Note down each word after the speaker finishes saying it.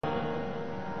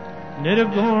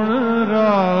निर्गुण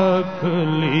राख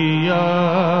लिया,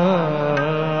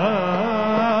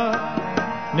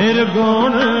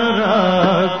 निर्गुण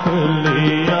राख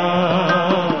लिया,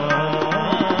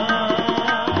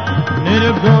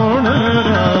 निर्गुण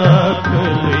राख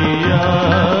लिया,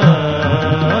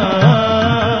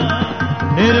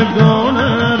 निर्गुण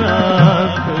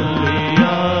राख लिया।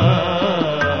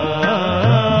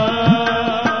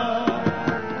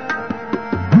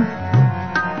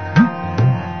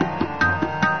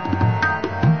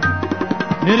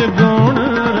 निर्गुण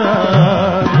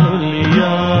राख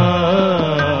लिया,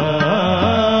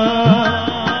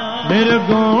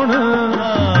 निर्गुण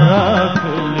राख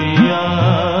लिया।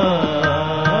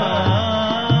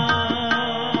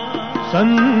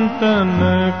 संतन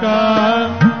का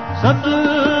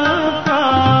सदका,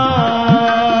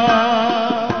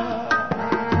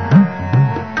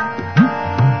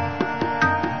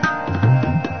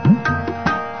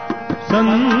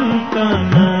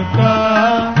 संतन का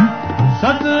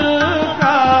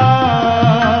सदका,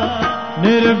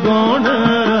 निर्गुण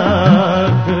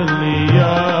राख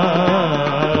लिया,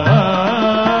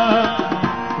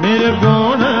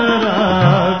 निर्गुण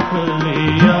राख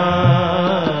लिया।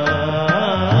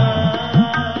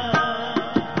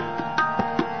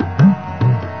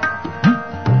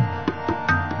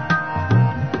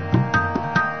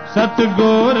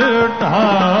 सतगुर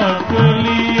ढाक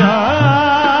लिया,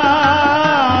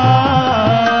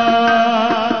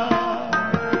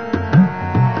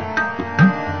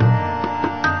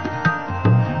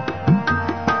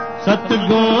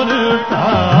 सतगुर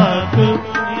ढाक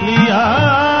लिया,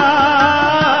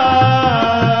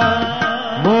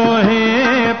 मोहे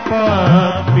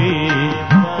पापी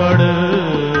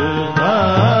पड़दा,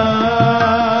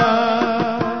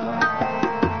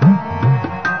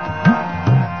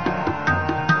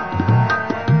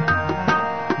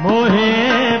 मोहे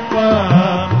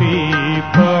पापी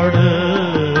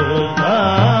पड़दा,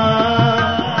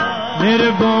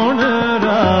 निर्गुण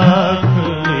राख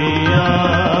लिया,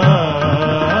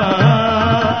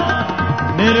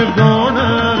 निर्गुण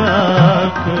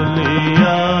राख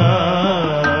लिया।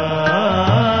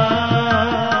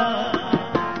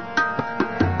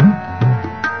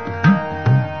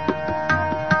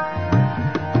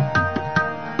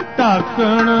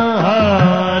 ढाकण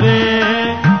हारे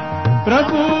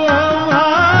प्रभु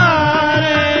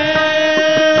हमारे,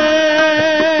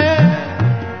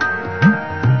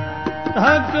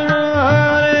 ढाकण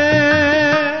हारे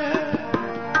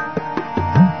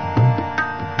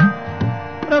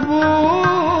प्रभु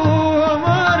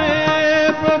हमारे,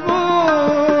 प्रभु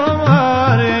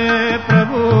हमारे,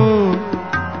 प्रभु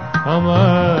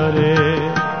हमारे।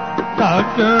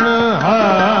 ढाकण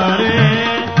हारे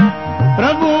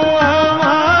प्रभु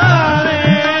हमारे,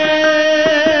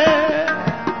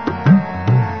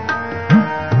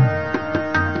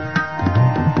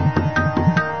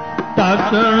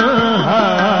 ढाकण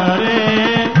हारे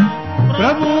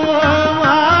प्रभु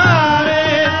हमारे।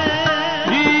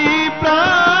 जी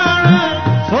प्राण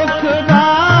सुख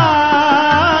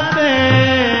दाते,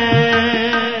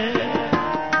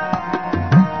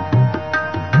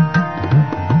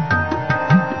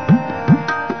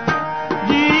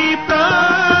 जी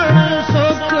प्राण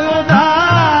सुख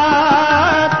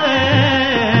दाते,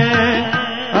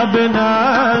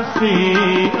 अविनाशी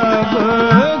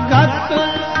अवगत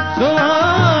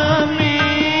स्वामी,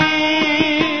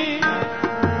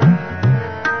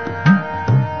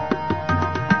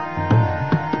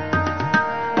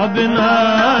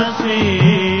 अविनाशी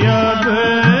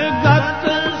अवगत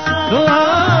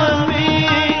स्वामी,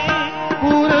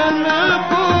 पूरन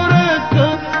पुरख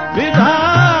विधाते,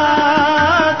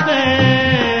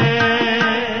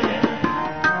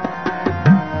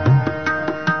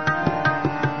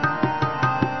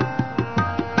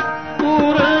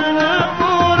 पूरन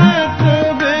पुरख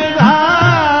विधाते,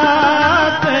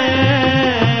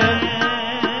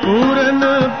 पूरन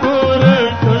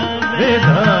पुरख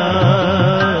विधाते।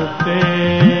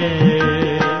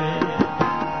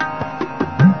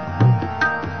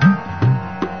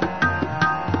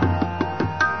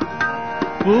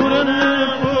 पूरन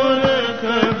पुरख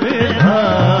विधाते,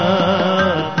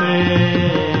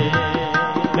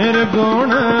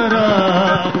 निर्गुण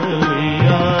राख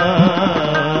लिया,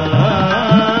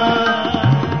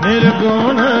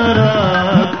 निर्गुण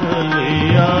राख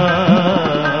लिया,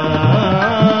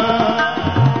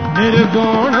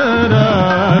 निर्गुण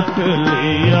राख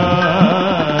लिया,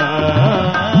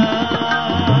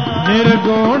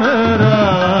 निर्गुण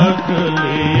राख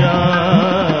लिया।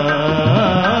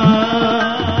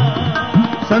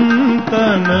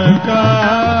 संतन का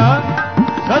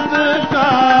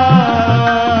सदका,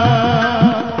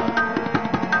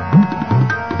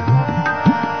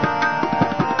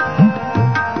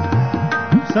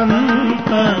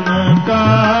 संतन का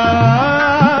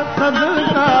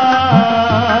सदका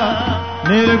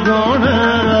निर्गुण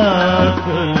राख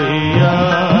लिया,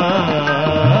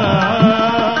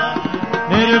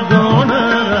 निर्गुण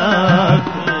राख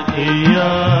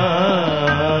लिया।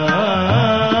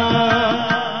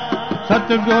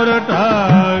 सतगुर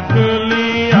ढाक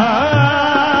लिया,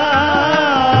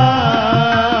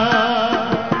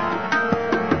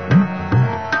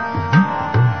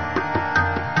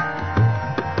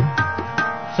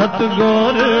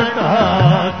 सतगुर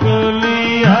ढाक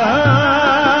लिया।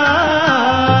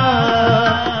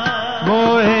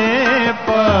 मोहे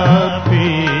पापी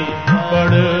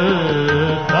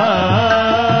पड़ता,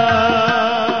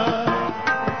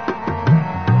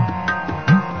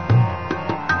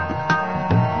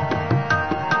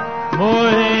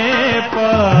 मोहे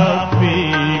पापी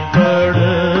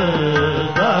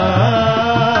पड़ता।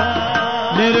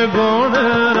 निर्गुण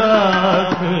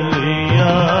राख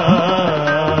लिया,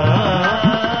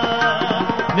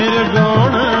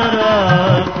 निर्गुण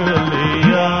राख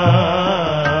लिया।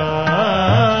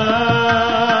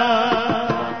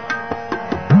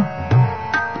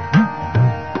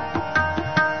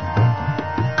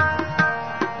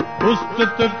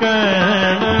 उस्तत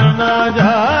कहन न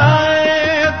जाए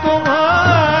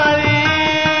तुम्हारी,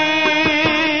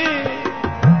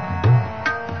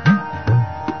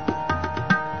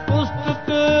 उस्तत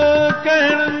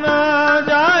कहन न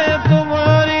जाए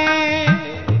तुम्हारी।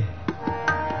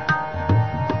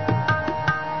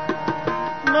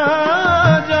 ना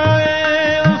जाए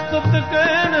उस्तत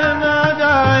कहन ना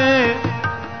जाए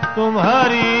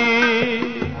तुम्हारी।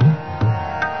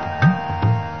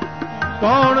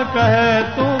 कौन कहे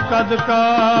तू कद का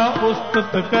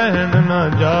उस्तत कहन न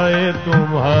जाए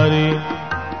तुम्हारी।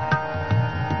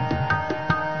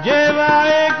 जेवा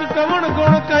एक कवण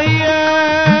गुण कहिए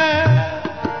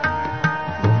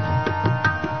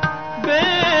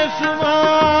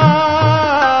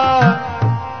बेसुमार,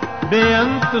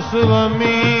 बेअंत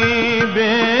स्वामी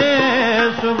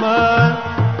बेसुमार।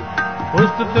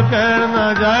 उस्तत कहन न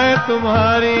जाए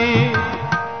तुम्हारी,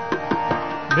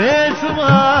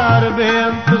 बेशुमार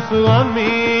बेअंत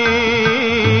स्वामी।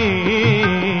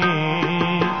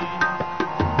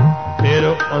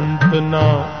 तेरो अंत ना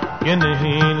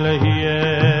किन्ही लहिए।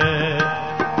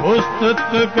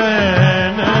 उस्तत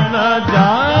कहन न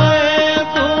जाए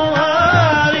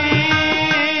तुम्हारी।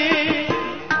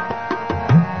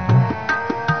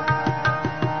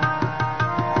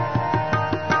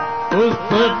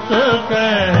 उस्तत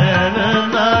कहन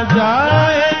न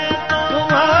जाए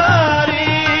तुम्हारी।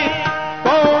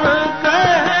 कौन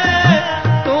कहे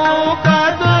तू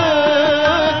कद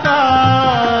का,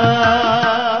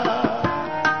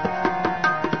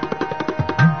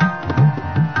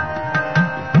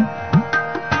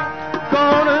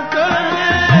 कौन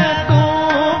कहे तू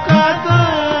कद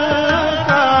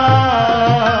का।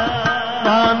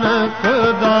 नानक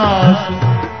दास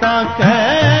ता कह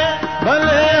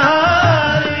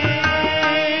बलिहारी।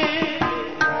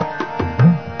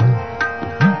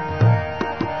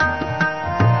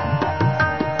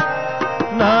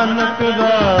 नानक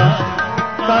दास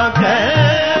ता कह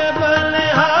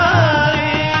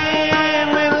बलिहारी।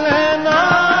 मिले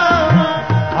नाम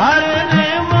हर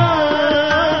निम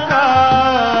का,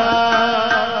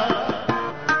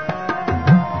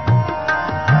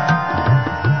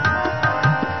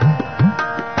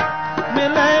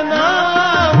 मिले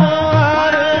नाम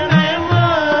हर निम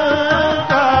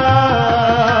का।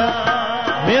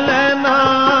 मिले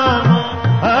नाम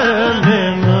हर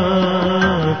निम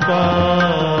का।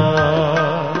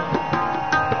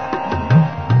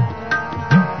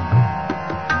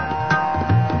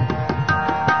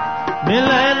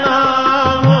 मिले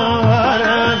नाम हर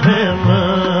निम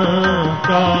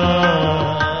का।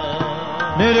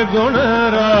 निर्गुण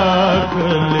राख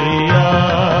लिया,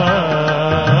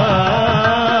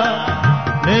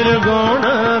 निर्गुण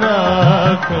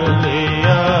राख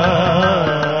लिया।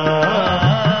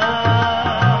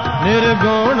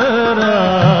 निर्गुण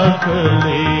राख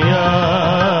लिया।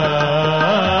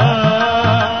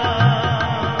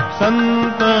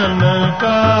 संतन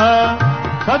का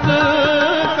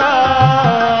सदका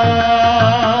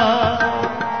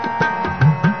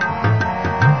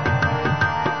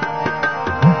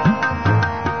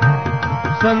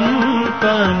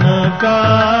संतन का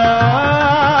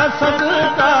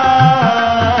सदका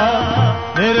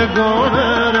निर्गुण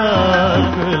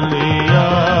रख लिया,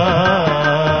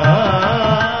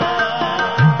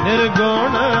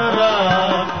 निर्गुण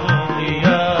रख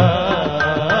लिया,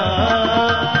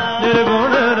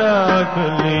 निर्गुण रख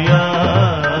लिया,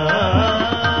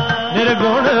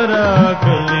 निर्गुण रख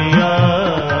लिया।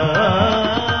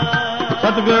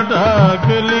 सतगुर ढाक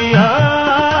लिया,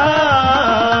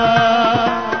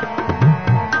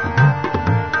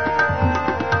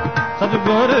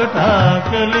 सतगुर ढाक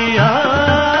लिया,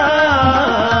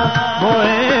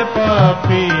 मोए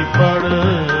पापी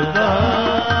पड़दा,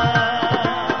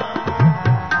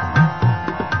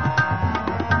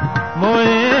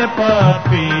 मोए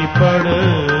पापी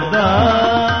पड़दा,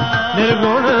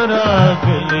 निर्गुण राख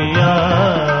लिया,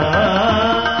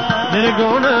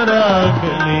 निर्गुण राख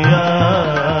लिया,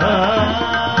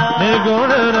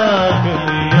 निर्गुण राख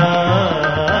लिया।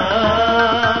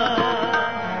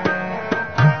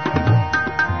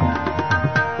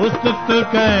 उस्तुत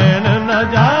कहन न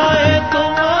जाए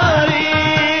तुम्हारी,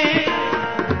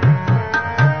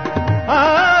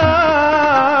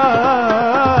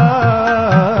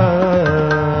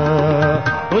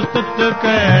 उस्तुत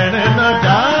कहन न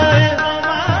जाए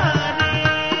तुम्हारी,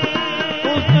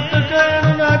 उस्तुत कहन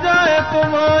न जाए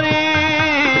तुम्हारी,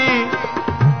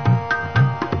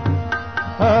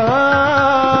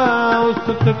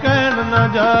 उस्तुत कहन न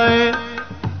जाए,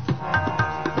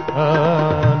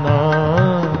 ना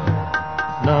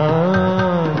ना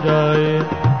जाए,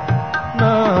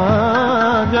 ना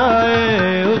जाए,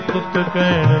 उस्तुत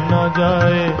कहन न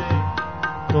जाए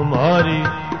तुम्हारी,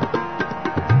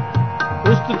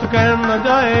 उस्तुत कहन न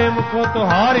जाए मुखो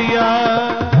तुम्हारिया,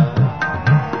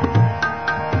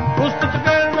 उस्तुत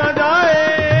कहन न जाए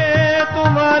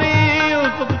तुम्हारी,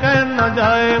 उस्तुत कहन न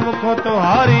जाए मुखो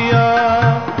तुम्हारिया,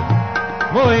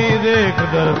 मोई देख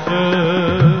दर्श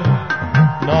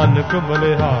नानक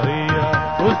बलिहारिया,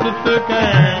 उस्तुत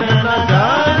कहन न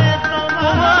जाए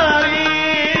तुम्हारी,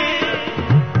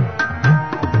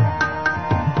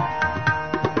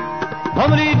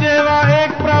 हमरी जेवा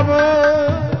एक प्रभु,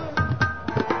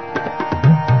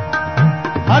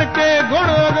 हर के गुण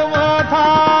अगमा था,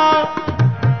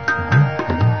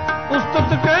 उस्तुत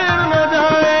कहन न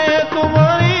जाए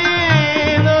तुम्हारी,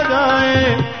 न जाए,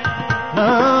 न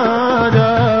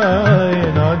जाए,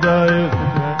 न जाए,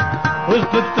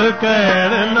 उस्तुत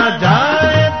कहन न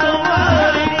जाए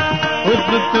तुम्हारी,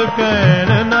 उस्तुत कहन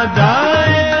न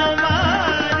जाए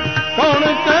तुम्हारी, कौन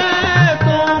कहे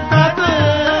तू कद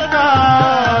का,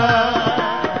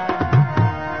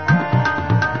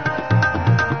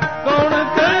 कौन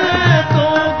कहे तू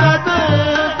कद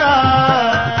का,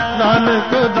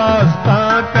 नानक दास्ता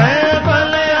कह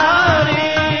बलिहारी,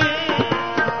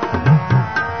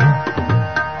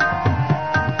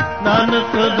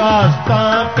 नानक दास्ता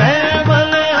कह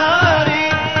बलिहारी,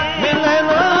 मिले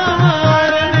नाम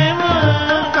हर निम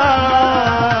का,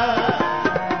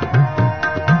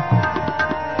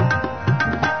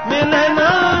 मिले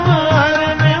नाम हर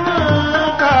निम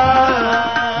का,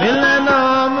 मिले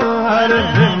नाम हर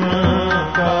निम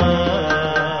का,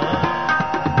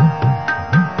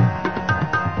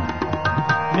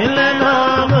 मिले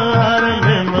नाम हर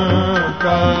निम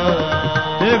का,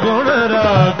 निर्गुण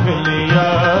राख लिया,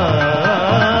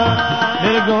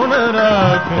 निर्गुण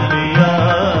राख लिया,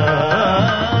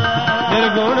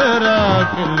 निर्गुण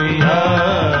राख लिया,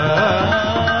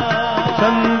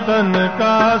 संतन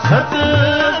का सत्कार,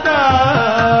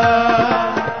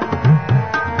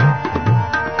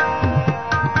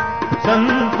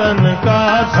 संतन का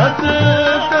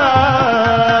सत्कार,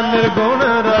 निर्गुण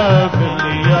राख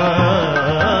लिया,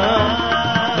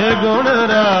 निर्गुण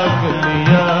राख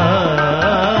लिया,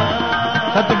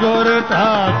 सतगुर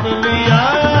ढाक लिया,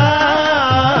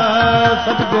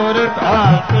 सतगुर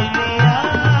ढाक लिया,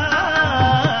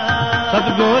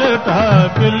 सतगुर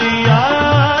ढाक लिया,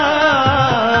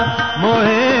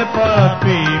 मोहे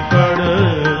पापी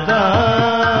पड़दा,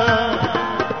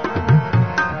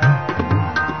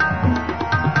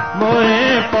 मोहे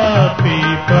पापी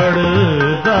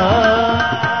पड़दा,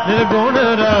 निर्गुण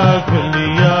राख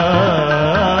लिया,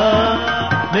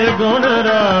 निर्गुण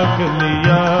राख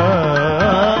लिया,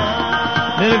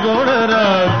 निर्गुण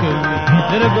राख लिया,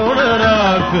 निर्गुण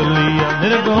राख लिया,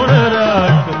 निर्गुण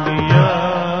राख लिया,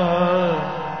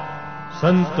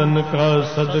 संतन का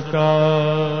सदका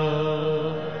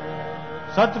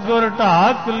सतगुर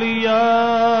ढाक लिया,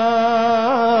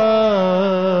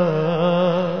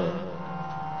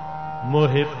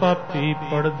 मोहे पापी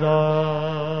पड़दा।